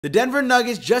The Denver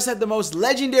Nuggets just had the most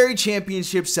legendary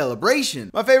championship celebration.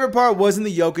 My favorite part wasn't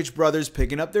the Jokic brothers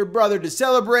picking up their brother to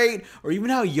celebrate, or even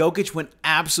how Jokic went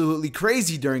absolutely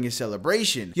crazy during his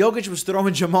celebration. Jokic was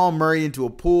throwing Jamal Murray into a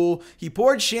pool, he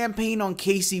poured champagne on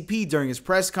KCP during his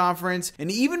press conference,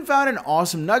 and he even found an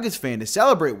awesome Nuggets fan to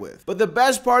celebrate with. But the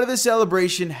best part of the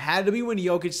celebration had to be when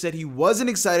Jokic said he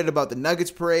wasn't excited about the Nuggets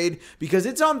parade because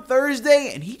it's on Thursday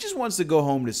and he just wants to go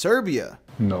home to Serbia.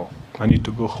 No, I need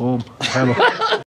to go home.